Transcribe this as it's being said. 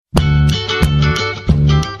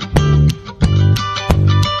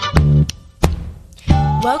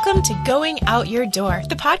Welcome to Going Out Your Door,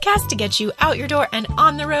 the podcast to get you out your door and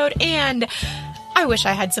on the road. And I wish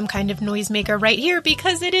I had some kind of noisemaker right here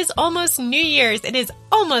because it is almost New Year's. It is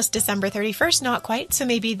almost December 31st, not quite, so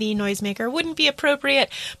maybe the noisemaker wouldn't be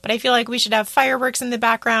appropriate, but I feel like we should have fireworks in the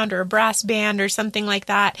background or a brass band or something like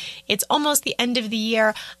that. It's almost the end of the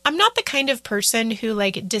year. I'm not the kind of person who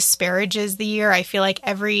disparages the year. I feel like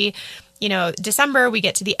every December, we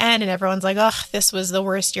get to the end and everyone's like, oh, this was the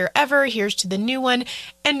worst year ever. Here's to the new one.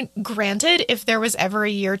 And granted, if there was ever a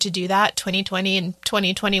year to do that, 2020 and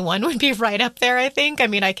 2021 would be right up there, I think. I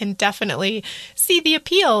mean, I can definitely see the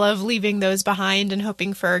appeal of leaving those behind and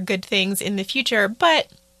hoping for good things in the future. But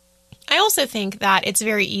I also think that it's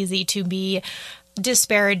very easy to be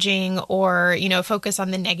disparaging or, focus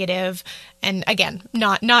on the negative. And again,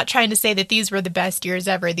 not trying to say that these were the best years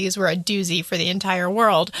ever. These were a doozy for the entire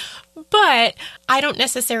world. But I don't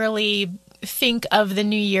necessarily think of the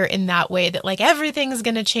new year in that way, that everything's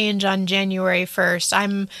going to change on January 1st.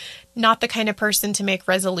 I'm not the kind of person to make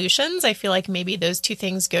resolutions. I feel like maybe those two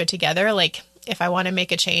things go together. If I want to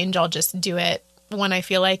make a change, I'll just do it when I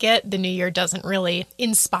feel like it. The new year doesn't really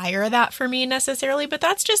inspire that for me necessarily, but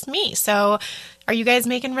that's just me. So are you guys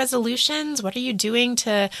making resolutions? What are you doing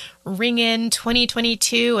to ring in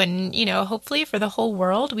 2022? And, hopefully for the whole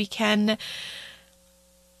world, we can...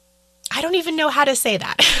 I don't even know how to say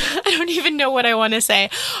that. I don't even know what I want to say.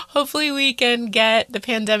 Hopefully we can get the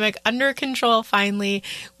pandemic under control finally.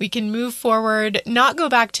 We can move forward, not go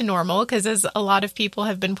back to normal, because as a lot of people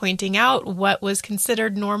have been pointing out, what was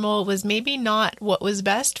considered normal was maybe not what was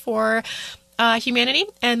best for humanity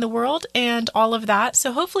and the world and all of that.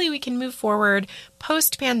 So hopefully we can move forward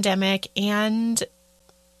post-pandemic and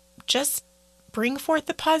just bring forth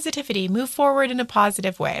the positivity, move forward in a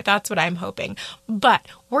positive way. That's what I'm hoping. But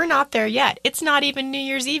we're not there yet. It's not even New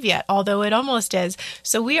Year's Eve yet, although it almost is.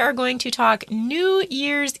 So we are going to talk New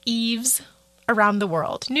Year's Eves around the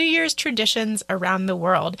world, New Year's traditions around the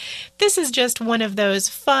world. This is just one of those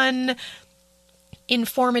fun,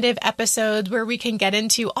 informative episodes where we can get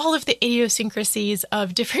into all of the idiosyncrasies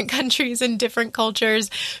of different countries and different cultures,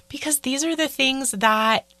 because these are the things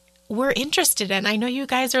that we're interested in. I know you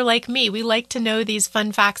guys are like me. We like to know these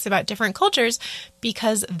fun facts about different cultures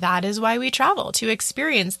because that is why we travel, to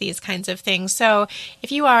experience these kinds of things. So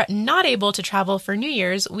if you are not able to travel for New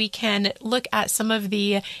Year's, we can look at some of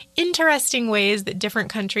the interesting ways that different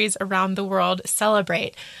countries around the world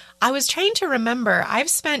celebrate. I was trying to remember, I've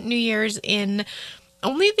spent New Year's in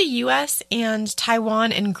only the US and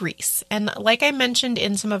Taiwan and Greece. And like I mentioned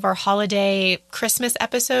in some of our holiday Christmas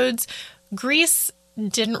episodes, Greece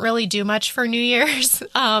didn't really do much for New Year's.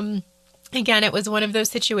 Again, it was one of those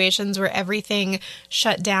situations where everything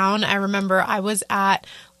shut down. I remember I was at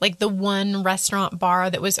the one restaurant bar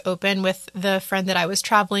that was open with the friend that I was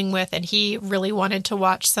traveling with, and he really wanted to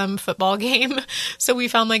watch some football game. So we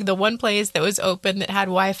found the one place that was open that had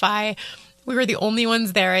Wi-Fi. We were the only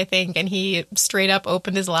ones there, I think, and he straight up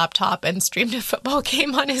opened his laptop and streamed a football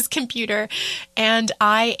game on his computer. And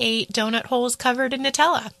I ate donut holes covered in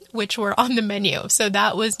Nutella, which were on the menu. So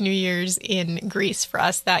that was New Year's in Greece for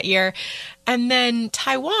us that year. And then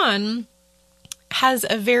Taiwan has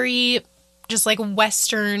a very just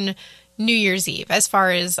Western New Year's Eve, as far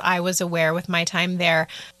as I was aware with my time there.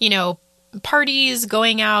 Parties,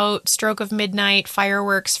 going out, stroke of midnight,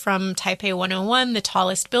 fireworks from Taipei 101, the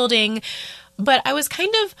tallest building. But I was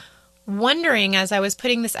kind of wondering as I was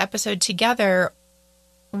putting this episode together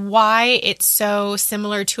why it's so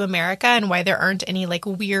similar to America and why there aren't any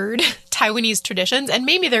weird Taiwanese traditions. And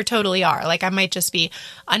maybe there totally are. I might just be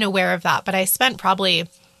unaware of that. But I spent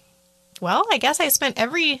I guess I spent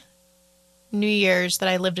every New Year's that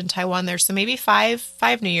I lived in Taiwan there. So maybe five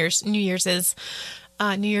New Year's. New Year's is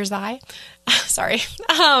New Year's Eve. Sorry.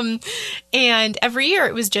 And every year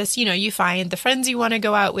it was just, you find the friends you want to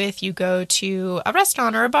go out with, you go to a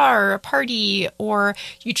restaurant or a bar or a party, or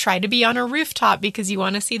you try to be on a rooftop because you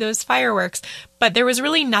want to see those fireworks. But there was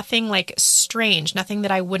really nothing strange, nothing that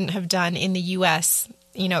I wouldn't have done in the US,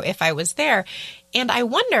 if I was there. And I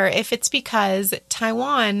wonder if it's because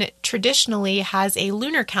Taiwan traditionally has a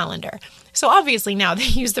lunar calendar. So obviously now they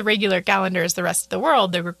use the regular calendar as the rest of the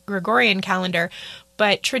world, the Gregorian calendar.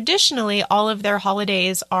 But traditionally, all of their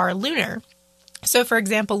holidays are lunar. So, for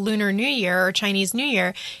example, Lunar New Year or Chinese New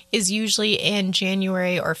Year is usually in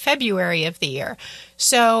January or February of the year.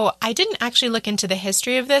 So I didn't actually look into the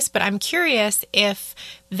history of this, but I'm curious if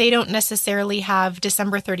they don't necessarily have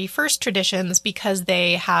December 31st traditions because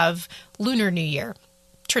they have Lunar New Year.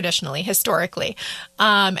 Traditionally, historically.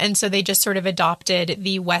 And so they just sort of adopted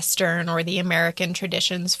the Western or the American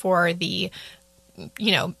traditions for the,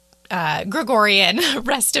 Gregorian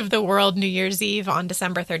rest of the world New Year's Eve on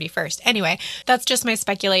December 31st. Anyway, that's just my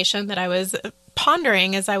speculation that I was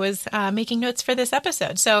pondering as I was making notes for this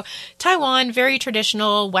episode. So Taiwan, very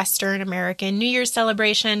traditional Western American New Year's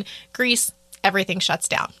celebration. Greece, everything shuts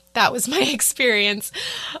down. That was my experience.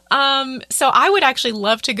 So I would actually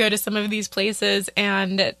love to go to some of these places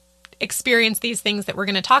and experience these things that we're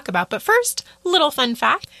going to talk about. But first, little fun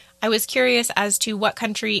fact. I was curious as to what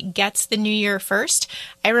country gets the New Year first.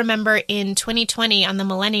 I remember in 2020 on the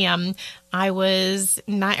millennium, I was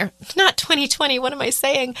not 2020, what am I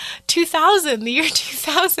saying? 2000, the year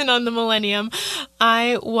 2000 on the millennium.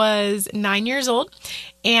 I was 9 years old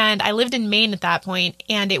and I lived in Maine at that point,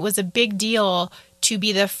 and it was a big deal to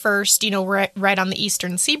be the first, right on the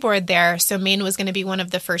eastern seaboard there. So Maine was going to be one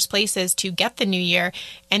of the first places to get the New Year.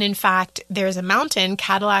 And in fact, there's a mountain,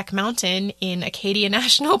 Cadillac Mountain in Acadia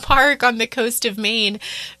National Park on the coast of Maine,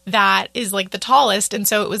 that is like the tallest. And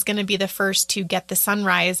so it was going to be the first to get the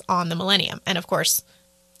sunrise on the millennium. And of course,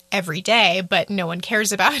 every day, but no one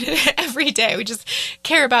cares about it every day. We just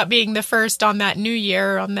care about being the first on that new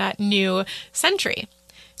year, on that new century.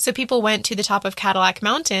 So people went to the top of Cadillac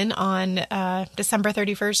Mountain on December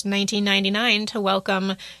 31st, 1999 to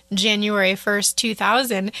welcome January 1st,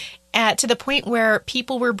 2000, to the point where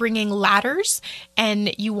people were bringing ladders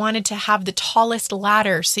and you wanted to have the tallest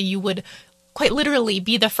ladder so you would quite literally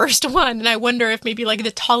be the first one. And I wonder if maybe like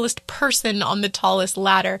the tallest person on the tallest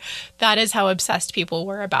ladder. That is how obsessed people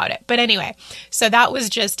were about it. But anyway, so that was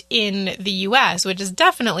just in the US, which is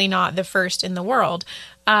definitely not the first in the world.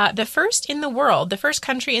 The first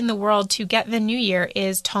country in the world to get the New Year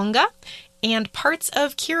is Tonga and parts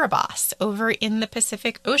of Kiribati over in the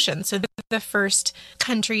Pacific Ocean. So they're the first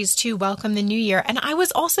countries to welcome the New Year. And I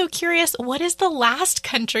was also curious, what is the last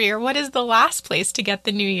country or what is the last place to get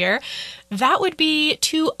the New Year? That would be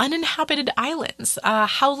two uninhabited islands,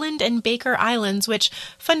 Howland and Baker Islands, which,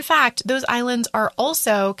 fun fact, those islands are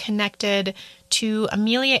also connected to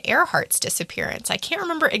Amelia Earhart's disappearance. I can't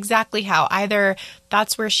remember exactly how. Either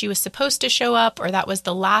that's where she was supposed to show up or that was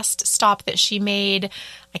the last stop that she made.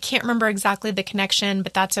 I can't remember exactly the connection,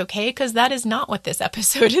 but that's okay because that is not what this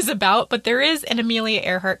episode is about. But there is an Amelia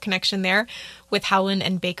Earhart connection there with Howland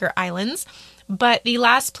and Baker Islands. But the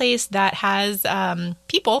last place that has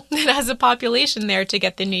people, that has a population there to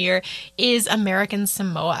get the New Year is American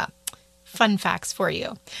Samoa. Fun facts for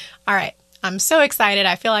you. All right. I'm so excited.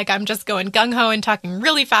 I feel like I'm just going gung-ho and talking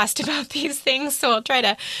really fast about these things, so I'll try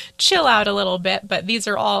to chill out a little bit, but these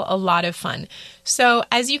are all a lot of fun. So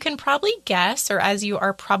as you can probably guess, or as you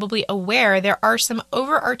are probably aware, there are some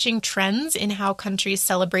overarching trends in how countries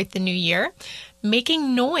celebrate the New Year.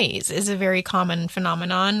 Making noise is a very common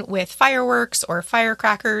phenomenon with fireworks or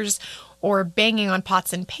firecrackers or banging on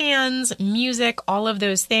pots and pans, music, all of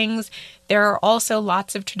those things. There are also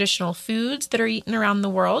lots of traditional foods that are eaten around the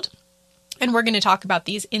world. And we're going to talk about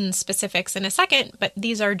these in specifics in a second, but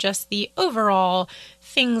these are just the overall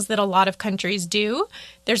things that a lot of countries do.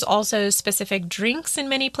 There's also specific drinks in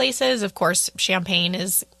many places. Of course, champagne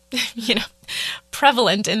is,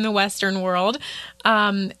 prevalent in the Western world.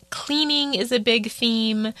 Cleaning is a big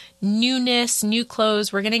theme. Newness, new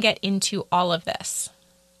clothes. We're going to get into all of this.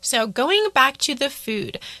 So going back to the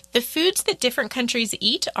foods that different countries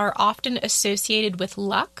eat are often associated with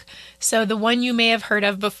luck. So the one you may have heard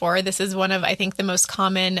of before, this is one of, I think, the most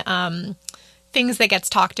common things that gets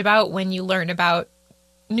talked about when you learn about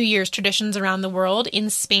New Year's traditions around the world. In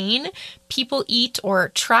Spain, people eat or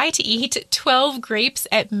try to eat 12 grapes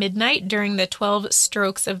at midnight during the 12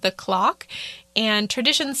 strokes of the clock. And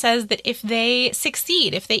tradition says that if they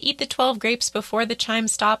succeed, if they eat the 12 grapes before the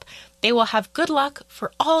chimes stop, they will have good luck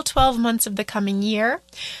for all 12 months of the coming year.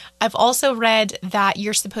 I've also read that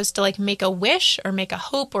you're supposed to make a wish or make a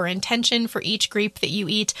hope or intention for each grape that you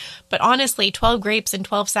eat. But honestly, 12 grapes in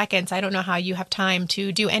 12 seconds, I don't know how you have time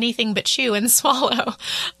to do anything but chew and swallow.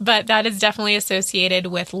 But that is definitely associated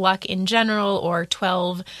with luck in general, or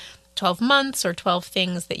 12 months or 12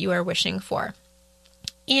 things that you are wishing for.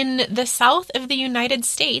 In the south of the United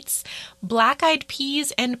States, black-eyed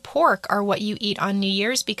peas and pork are what you eat on New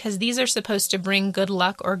Year's because these are supposed to bring good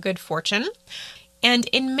luck or good fortune. And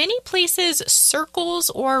in many places, circles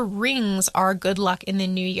or rings are good luck in the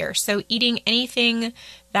new year. So eating anything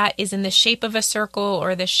that is in the shape of a circle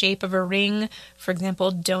or the shape of a ring, for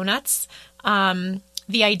example, donuts,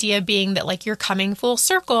 the idea being that you're coming full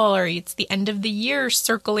circle, or it's the end of the year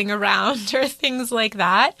circling around, or things like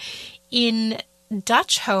that. In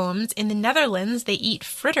Dutch homes in the Netherlands, they eat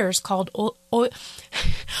fritters called oliebollen.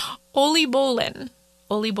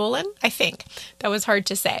 Oliebollen, I think. That was hard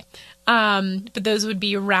to say. But those would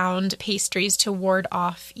be round pastries to ward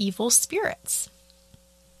off evil spirits.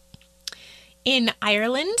 In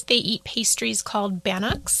Ireland, they eat pastries called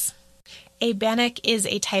bannocks. A bannock is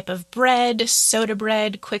a type of bread, soda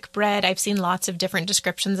bread, quick bread. I've seen lots of different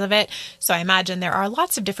descriptions of it, so I imagine there are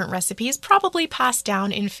lots of different recipes, probably passed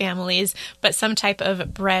down in families, but some type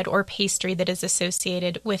of bread or pastry that is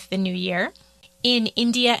associated with the new year. In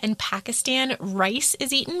India and Pakistan, rice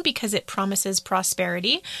is eaten because it promises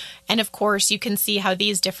prosperity. And of course, you can see how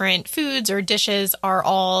these different foods or dishes are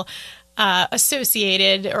all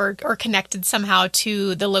associated or connected somehow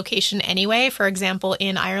to the location anyway. For example,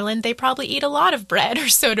 in Ireland, they probably eat a lot of bread or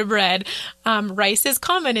soda bread. Rice is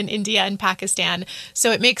common in India and Pakistan,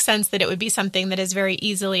 so it makes sense that it would be something that is very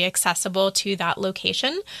easily accessible to that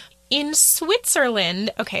location. In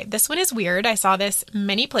Switzerland, okay, this one is weird. I saw this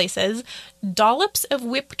many places. Dollops of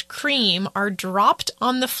whipped cream are dropped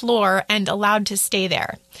on the floor and allowed to stay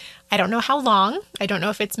there. I don't know how long. I don't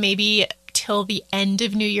know if it's maybe till the end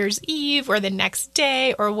of New Year's Eve or the next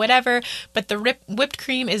day or whatever, but the whipped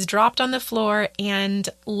cream is dropped on the floor and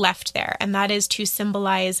left there, and that is to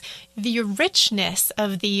symbolize the richness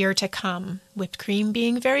of the year to come. Whipped cream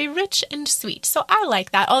being very rich and sweet, so I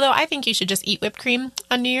like that, although I think you should just eat whipped cream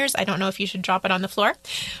on New Year's. I don't know if you should drop it on the floor,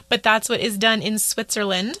 but that's what is done in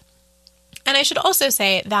Switzerland. And I should also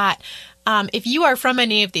say that if you are from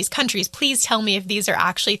any of these countries, please tell me if these are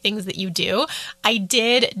actually things that you do. I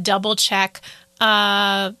did double check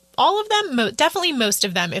all of them, definitely most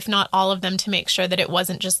of them, if not all of them, to make sure that it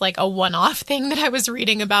wasn't just like a one-off thing that I was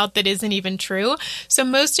reading about that isn't even true. So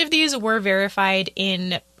most of these were verified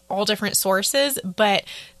in all different sources, but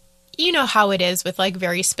you know how it is with like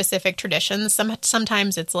very specific traditions.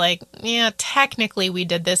 Sometimes it's like, yeah, technically we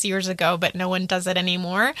did this years ago, but no one does it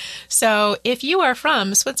anymore. So if you are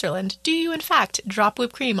from Switzerland, do you in fact drop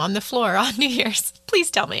whipped cream on the floor on New Year's? Please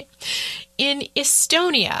tell me. In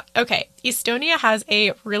Estonia, okay, Estonia has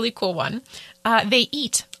a really cool one. They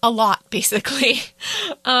eat a lot, basically.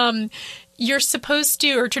 You're supposed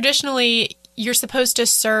to, or traditionally, you're supposed to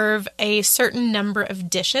serve a certain number of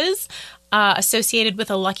dishes associated with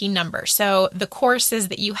a lucky number. So the courses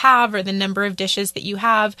that you have or the number of dishes that you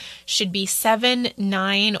have should be 7,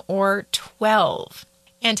 9, or 12.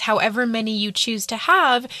 And however many you choose to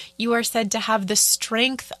have, you are said to have the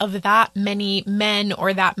strength of that many men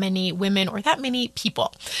or that many women or that many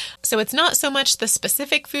people. So it's not so much the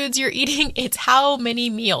specific foods you're eating, it's how many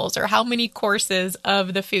meals or how many courses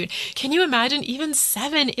of the food. Can you imagine? Even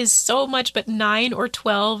 7 is so much, but 9 or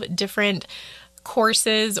 12 different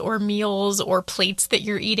courses or meals or plates that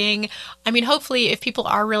you're eating. I mean, hopefully if people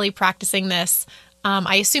are really practicing this,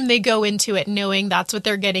 I assume they go into it knowing that's what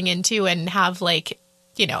they're getting into and have like,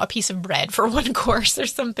 you know, a piece of bread for one course or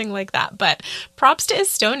something like that. But props to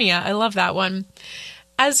Estonia. I love that one.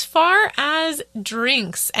 As far as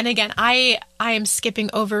drinks, and again, I am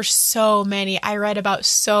skipping over so many. I read about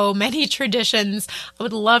so many traditions. I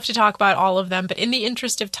would love to talk about all of them, but in the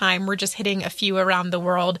interest of time, we're just hitting a few around the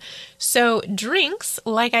world. So drinks,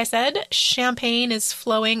 like I said, champagne is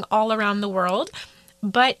flowing all around the world.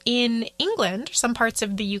 But in England, some parts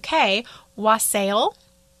of the UK, wassail,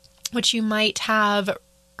 which you might have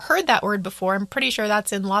heard that word before. I'm pretty sure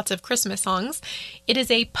that's in lots of Christmas songs. It is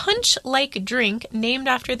a punch-like drink named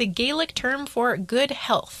after the Gaelic term for good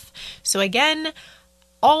health. So again,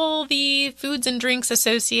 all the foods and drinks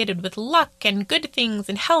associated with luck and good things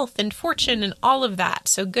and health and fortune and all of that.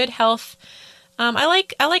 So good health. I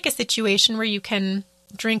like a situation where you can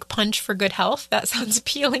drink punch for good health. That sounds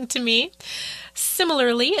appealing to me.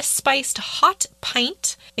 Similarly, spiced hot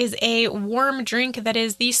pint is a warm drink that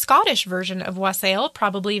is the Scottish version of wassail,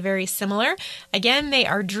 probably very similar. Again, they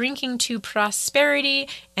are drinking to prosperity,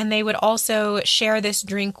 and they would also share this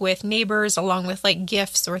drink with neighbors along with like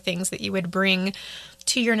gifts or things that you would bring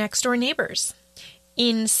to your next door neighbors.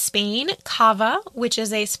 In Spain, cava, which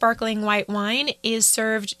is a sparkling white wine, is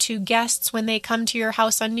served to guests when they come to your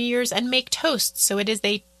house on New Year's and make toasts. So it is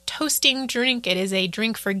a toasting drink. It is a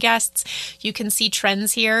drink for guests. You can see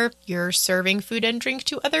trends here. You're serving food and drink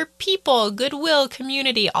to other people, goodwill,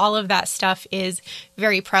 community, all of that stuff is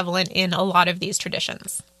very prevalent in a lot of these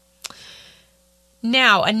traditions.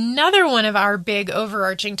 Now, another one of our big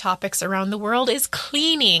overarching topics around the world is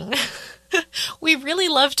cleaning. We really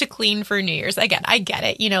love to clean for New Year's. Again, I get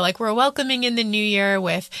it. You know, like we're welcoming in the new year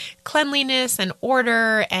with cleanliness and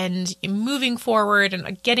order and moving forward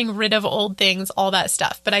and getting rid of old things, all that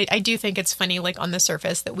stuff. But I do think it's funny, like on the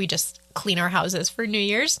surface, that we just clean our houses for New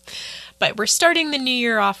Year's. But we're starting the new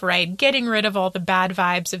year off right, getting rid of all the bad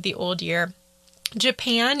vibes of the old year.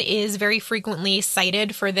 Japan is very frequently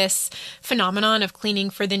cited for this phenomenon of cleaning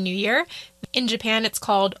for the new year. In Japan, it's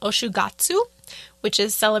called oshugatsu, which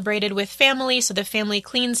is celebrated with family. So the family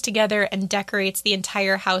cleans together and decorates the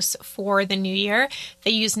entire house for the new year.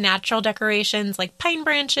 They use natural decorations like pine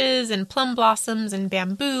branches and plum blossoms and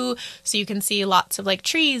bamboo. So you can see lots of like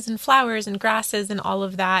trees and flowers and grasses and all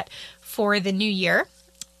of that for the new year.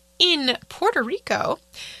 In Puerto Rico,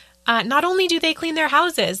 not only do they clean their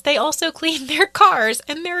houses, they also clean their cars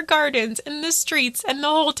and their gardens and the streets and the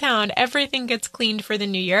whole town. Everything gets cleaned for the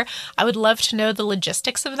new year. I would love to know the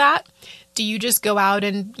logistics of that. Do you just go out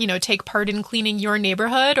and, take part in cleaning your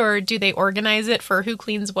neighborhood, or do they organize it for who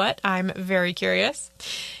cleans what? I'm very curious.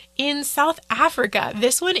 In South Africa,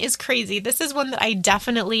 this one is crazy. This is one that I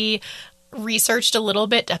definitely researched a little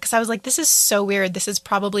bit because I was like, this is so weird. This is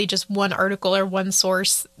probably just one article or one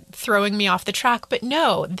source throwing me off the track. But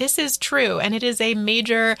no, this is true. And it is a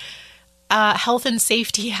major health and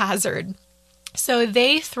safety hazard. So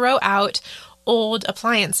they throw out old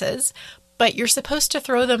appliances, but you're supposed to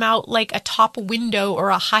throw them out like a top window or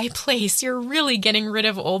a high place. You're really getting rid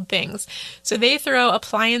of old things. So they throw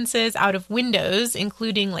appliances out of windows,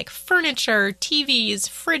 including like furniture, TVs,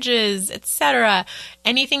 fridges, etc.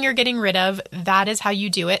 Anything you're getting rid of, that is how you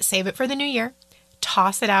do it. Save it for the new year.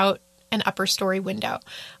 Toss it out an upper story window.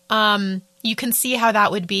 You can see how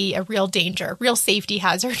that would be a real danger, real safety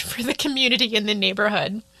hazard for the community in the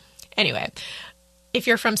neighborhood. Anyway, if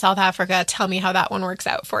you're from South Africa, tell me how that one works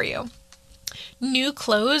out for you. New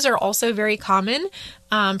clothes are also very common.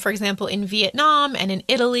 For example, in Vietnam and in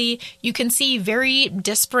Italy, you can see very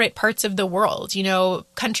disparate parts of the world.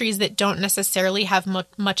 Countries that don't necessarily have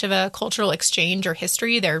much of a cultural exchange or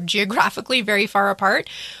history. They're geographically very far apart.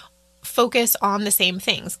 Focus on the same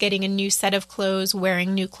things, getting a new set of clothes,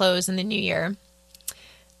 wearing new clothes in the new year.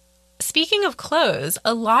 Speaking of clothes,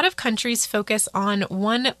 a lot of countries focus on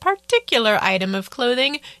one particular item of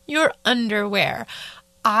clothing, your underwear.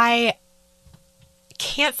 I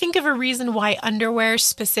can't think of a reason why underwear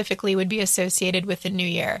specifically would be associated with the new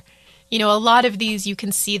year. A lot of these you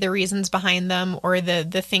can see the reasons behind them or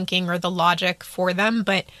the thinking or the logic for them,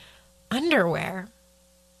 but underwear,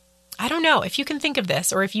 I don't know. If you can think of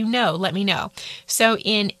this or if you know, let me know. So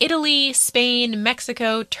in Italy, Spain,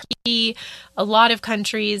 Mexico, Turkey, a lot of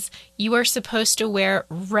countries, you are supposed to wear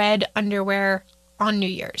red underwear on New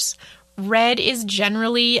Year's. Red is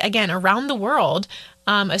generally, again, around the world,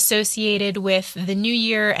 associated with the new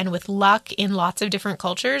year and with luck in lots of different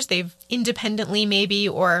cultures. They've independently maybe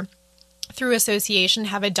or through association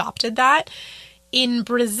have adopted that. In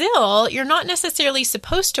Brazil, you're not necessarily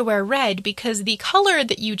supposed to wear red because the color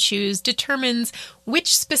that you choose determines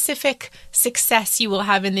which specific success you will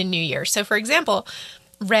have in the new year. So for example,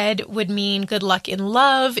 red would mean good luck in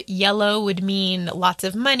love. Yellow would mean lots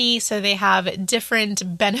of money. So they have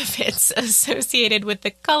different benefits associated with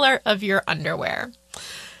the color of your underwear.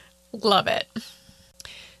 Love it.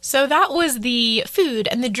 So that was the food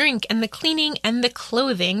and the drink and the cleaning and the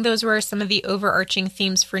clothing. Those were some of the overarching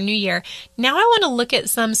themes for New Year. Now I want to look at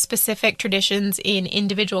some specific traditions in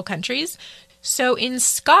individual countries. So in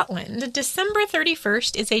Scotland, December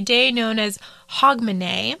 31st is a day known as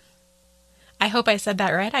Hogmanay. I hope I said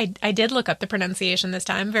that right. I did look up the pronunciation this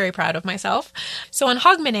time. Very proud of myself. So on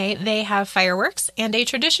Hogmanay, they have fireworks, and a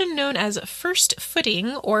tradition known as first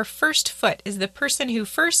footing or first foot is the person who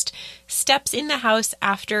first steps in the house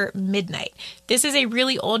after midnight. This is a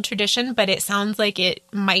really old tradition, but it sounds like it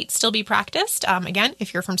might still be practiced. Again,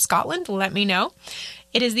 if you're from Scotland, let me know.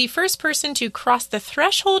 It is the first person to cross the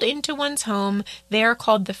threshold into one's home. They are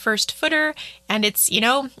called the first footer, and it's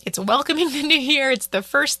welcoming the new year. It's the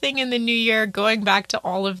first thing in the new year, going back to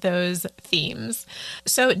all of those themes.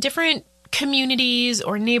 So different communities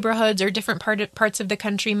or neighborhoods or different parts of the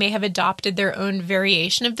country may have adopted their own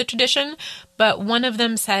variation of the tradition, but one of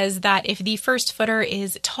them says that if the first footer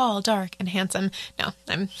is tall, dark, and handsome,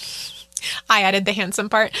 I added the handsome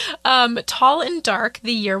part, tall and dark,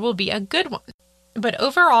 the year will be a good one. But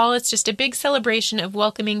overall, it's just a big celebration of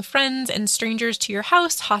welcoming friends and strangers to your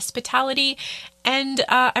house, hospitality, and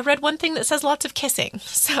I read one thing that says lots of kissing,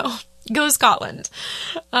 so go Scotland.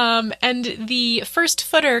 And the first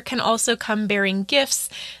footer can also come bearing gifts,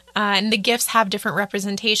 and the gifts have different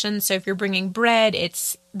representations. So if you're bringing bread,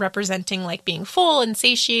 it's representing like being full and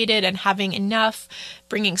satiated and having enough.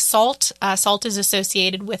 Bringing salt, salt is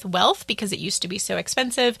associated with wealth because it used to be so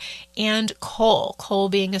expensive, and coal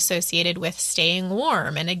being associated with staying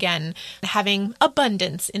warm and again, having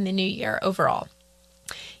abundance in the new year overall.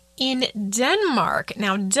 In Denmark,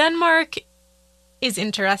 now Denmark is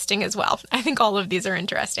interesting as well. I think all of these are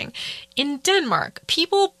interesting. In Denmark,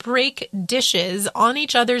 people break dishes on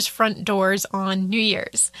each other's front doors on New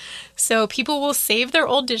Year's. So people will save their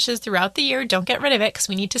old dishes throughout the year. Don't get rid of it because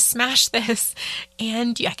we need to smash this.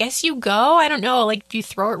 And I guess you go, I don't know, like do you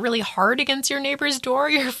throw it really hard against your neighbor's door,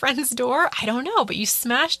 your friend's door? I don't know, but you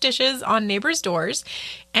smash dishes on neighbors' doors,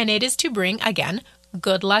 and it is to bring, again,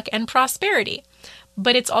 good luck and prosperity.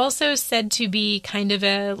 But it's also said to be kind of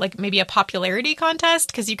maybe a popularity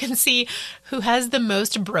contest, because you can see who has the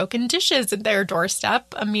most broken dishes at their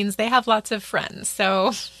doorstep means they have lots of friends.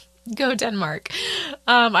 So go Denmark.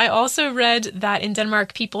 I also read that in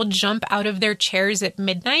Denmark, people jump out of their chairs at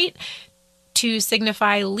midnight to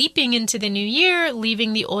signify leaping into the new year,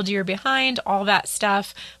 leaving the old year behind, all that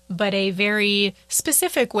stuff, but a very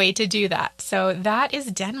specific way to do that. So that is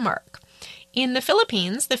Denmark. In the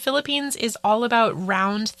Philippines is all about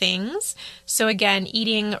round things. So again,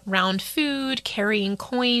 eating round food, carrying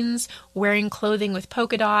coins, wearing clothing with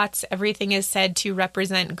polka dots, everything is said to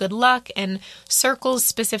represent good luck, and circles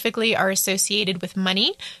specifically are associated with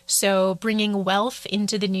money. So bringing wealth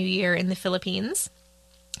into the new year in the Philippines.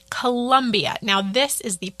 Colombia. Now, this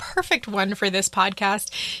is the perfect one for this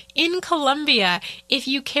podcast. In Colombia, if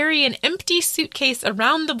you carry an empty suitcase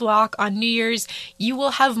around the block on New Year's, you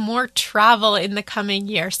will have more travel in the coming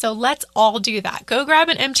year. So let's all do that. Go grab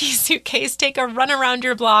an empty suitcase, take a run around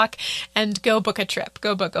your block, and go book a trip.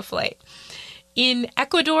 Go book a flight. In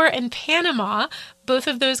Ecuador and Panama, both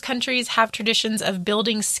of those countries have traditions of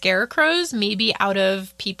building scarecrows, maybe out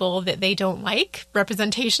of people that they don't like,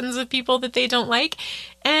 representations of people that they don't like,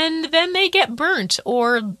 and then they get burnt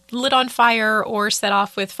or lit on fire or set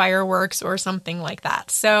off with fireworks or something like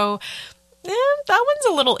that. So that one's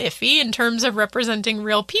a little iffy in terms of representing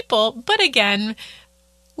real people, but again,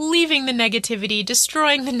 leaving the negativity,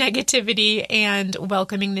 destroying the negativity, and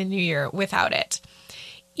welcoming the new year without it.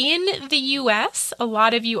 In the U.S., a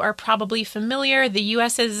lot of you are probably familiar. The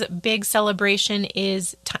U.S.'s big celebration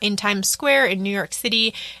is in Times Square in New York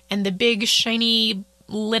City, and the big, shiny,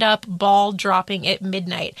 lit-up ball dropping at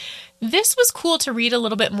midnight. This was cool to read a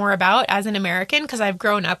little bit more about as an American, because I've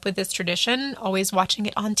grown up with this tradition, always watching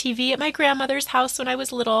it on TV at my grandmother's house when I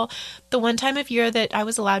was little, the one time of year that I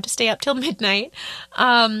was allowed to stay up till midnight.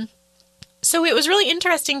 So it was really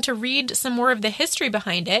interesting to read some more of the history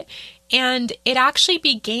behind it. And it actually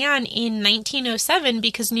began in 1907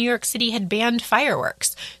 because New York City had banned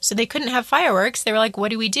fireworks. So they couldn't have fireworks. They were like, what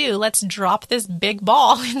do we do? Let's drop this big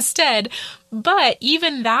ball instead. But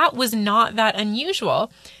even that was not that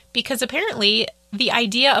unusual, because apparently the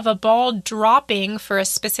idea of a ball dropping for a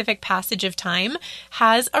specific passage of time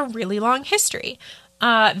has a really long history.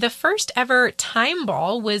 The first ever time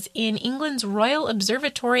ball was in England's Royal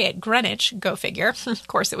Observatory at Greenwich, go figure. Of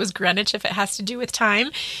course, it was Greenwich if it has to do with time,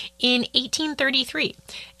 in 1833.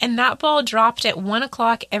 And that ball dropped at 1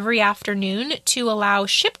 o'clock every afternoon to allow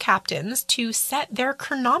ship captains to set their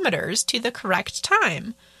chronometers to the correct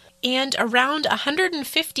time. And around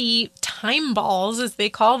 150 time balls, as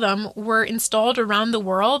they call them, were installed around the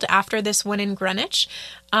world after this one in Greenwich.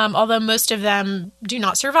 Although most of them do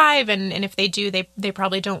not survive, and if they do, they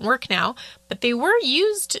probably don't work now. But they were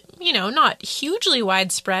used, not hugely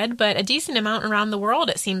widespread, but a decent amount around the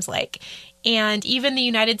world, it seems like. And even the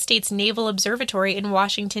United States Naval Observatory in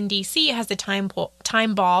Washington, D.C. has a time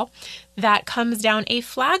ball that comes down a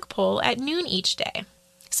flagpole at noon each day.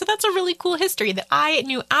 So that's a really cool history that I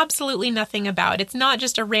knew absolutely nothing about. It's not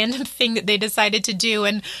just a random thing that they decided to do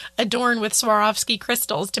and adorn with Swarovski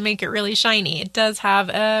crystals to make it really shiny. It does have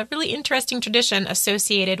a really interesting tradition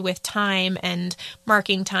associated with time and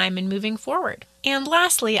marking time and moving forward. And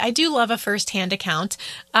lastly, I do love a first-hand account.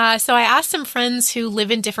 So I asked some friends who live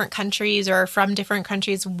in different countries or from different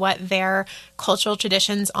countries what their cultural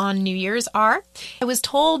traditions on New Year's are. I was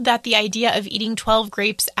told that the idea of eating 12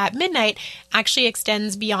 grapes at midnight actually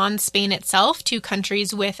extends beyond Spain itself to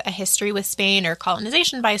countries with a history with Spain or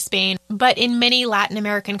colonization by Spain. But in many Latin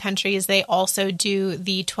American countries, they also do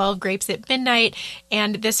the 12 grapes at midnight.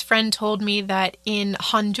 And this friend told me that in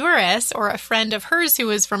Honduras, or a friend of hers who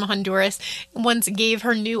was from Honduras, once gave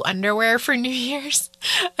her new underwear for New Year's.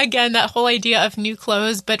 Again, that whole idea of new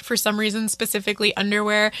clothes, but for some reason specifically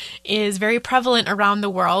underwear, is very prevalent around the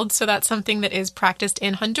world. So that's something that is practiced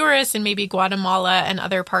in Honduras and maybe Guatemala and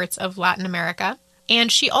other parts of Latin America. And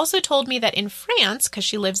she also told me that in France, because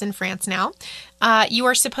she lives in France now, you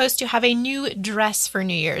are supposed to have a new dress for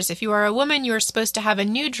New Year's. If you are a woman, you are supposed to have a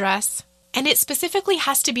new dress. And it specifically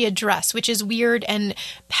has to be a dress, which is weird and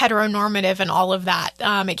heteronormative and all of that.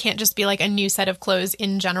 It can't just be like a new set of clothes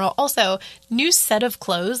in general. Also, new set of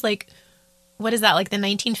clothes, like, what is that, like the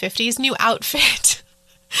 1950s? New outfit.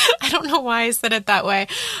 I don't know why I said it that way.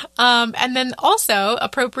 And then also,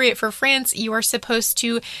 appropriate for France, you are supposed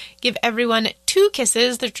to give everyone 2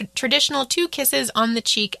 kisses, the traditional 2 kisses on the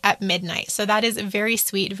cheek at midnight. So that is very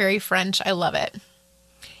sweet, very French. I love it.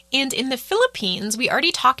 And in the Philippines, we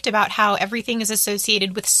already talked about how everything is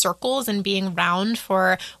associated with circles and being round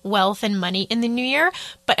for wealth and money in the new year.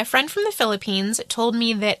 But a friend from the Philippines told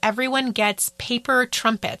me that everyone gets paper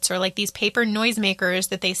trumpets, or like these paper noisemakers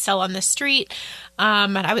that they sell on the street.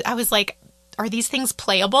 And I was like, are these things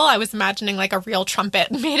playable? I was imagining like a real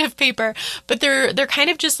trumpet made of paper, but they're kind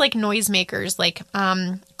of just like noisemakers, like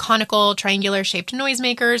conical, triangular shaped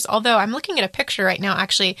noisemakers. Although I'm looking at a picture right now,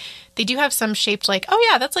 actually, they do have some shaped like, oh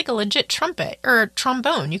yeah, that's like a legit trumpet or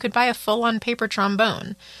trombone. You could buy a full-on paper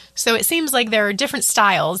trombone. So it seems like there are different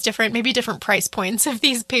styles, maybe different price points of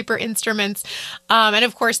these paper instruments. And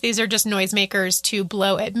of course, these are just noisemakers to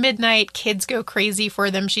blow at midnight. Kids go crazy for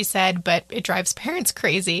them, she said, but it drives parents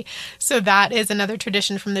crazy. So that is another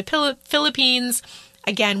tradition from the Philippines.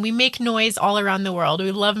 Again, we make noise all around the world.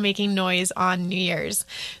 We love making noise on New Year's.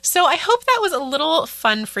 So I hope that was a little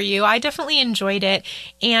fun for you. I definitely enjoyed it.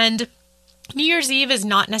 And New Year's Eve is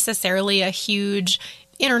not necessarily a huge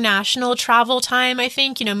international travel time. I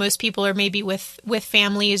think, most people are maybe with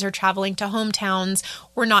families or traveling to hometowns.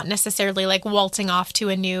 We're not necessarily like waltzing off to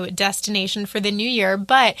a new destination for the new year,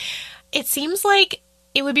 but it seems like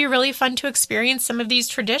it would be really fun to experience some of these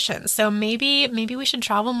traditions. So maybe we should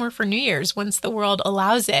travel more for New Year's once the world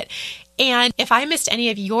allows it. And if I missed any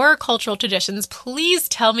of your cultural traditions, please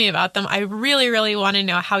tell me about them. I really, really want to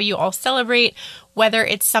know how you all celebrate, whether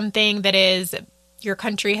it's something that is your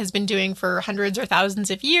country has been doing for hundreds or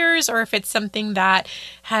thousands of years, or if it's something that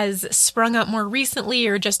has sprung up more recently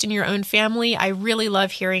or just in your own family. I really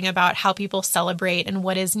love hearing about how people celebrate and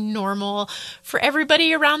what is normal for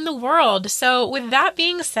everybody around the world. So with that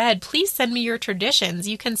being said, please send me your traditions.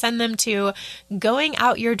 You can send them to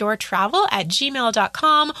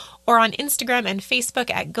goingoutyourdoortravel@gmail.com, or on Instagram and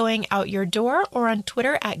Facebook at Going Out Your Door, or on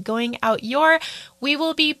Twitter at Going Out Your. We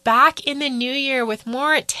will be back in the new year with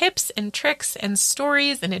more tips and tricks and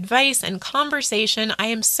stories and advice and conversation. I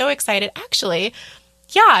am so excited. Actually,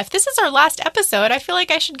 if this is our last episode, I feel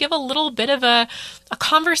like I should give a little bit of a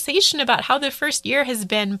conversation about how the first year has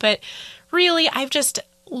been. But really, I've just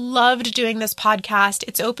loved doing this podcast.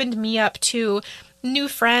 It's opened me up to new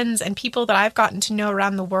friends and people that I've gotten to know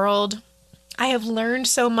around the world. I have learned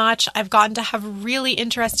so much. I've gotten to have really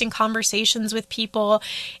interesting conversations with people,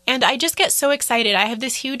 and I just get so excited. I have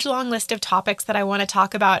this huge long list of topics that I want to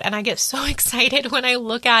talk about, and I get so excited when I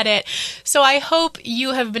look at it. So I hope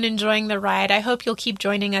you have been enjoying the ride. I hope you'll keep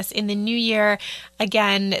joining us in the new year.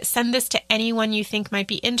 Again, send this to anyone you think might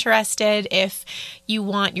be interested. If you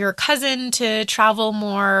want your cousin to travel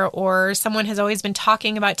more, or someone has always been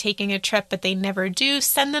talking about taking a trip but they never do,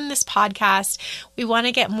 send them this podcast. We want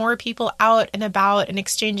to get more people out and about and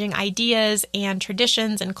exchanging ideas and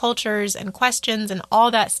traditions and cultures and questions and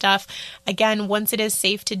all that stuff. Again, once it is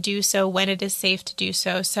safe to do so, when it is safe to do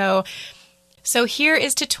so. So here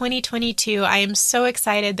is to 2022. I am so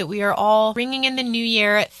excited that we are all ringing in the new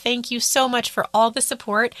year. Thank you so much for all the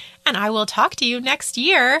support, and I will talk to you next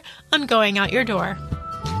year on Going Out Your Door.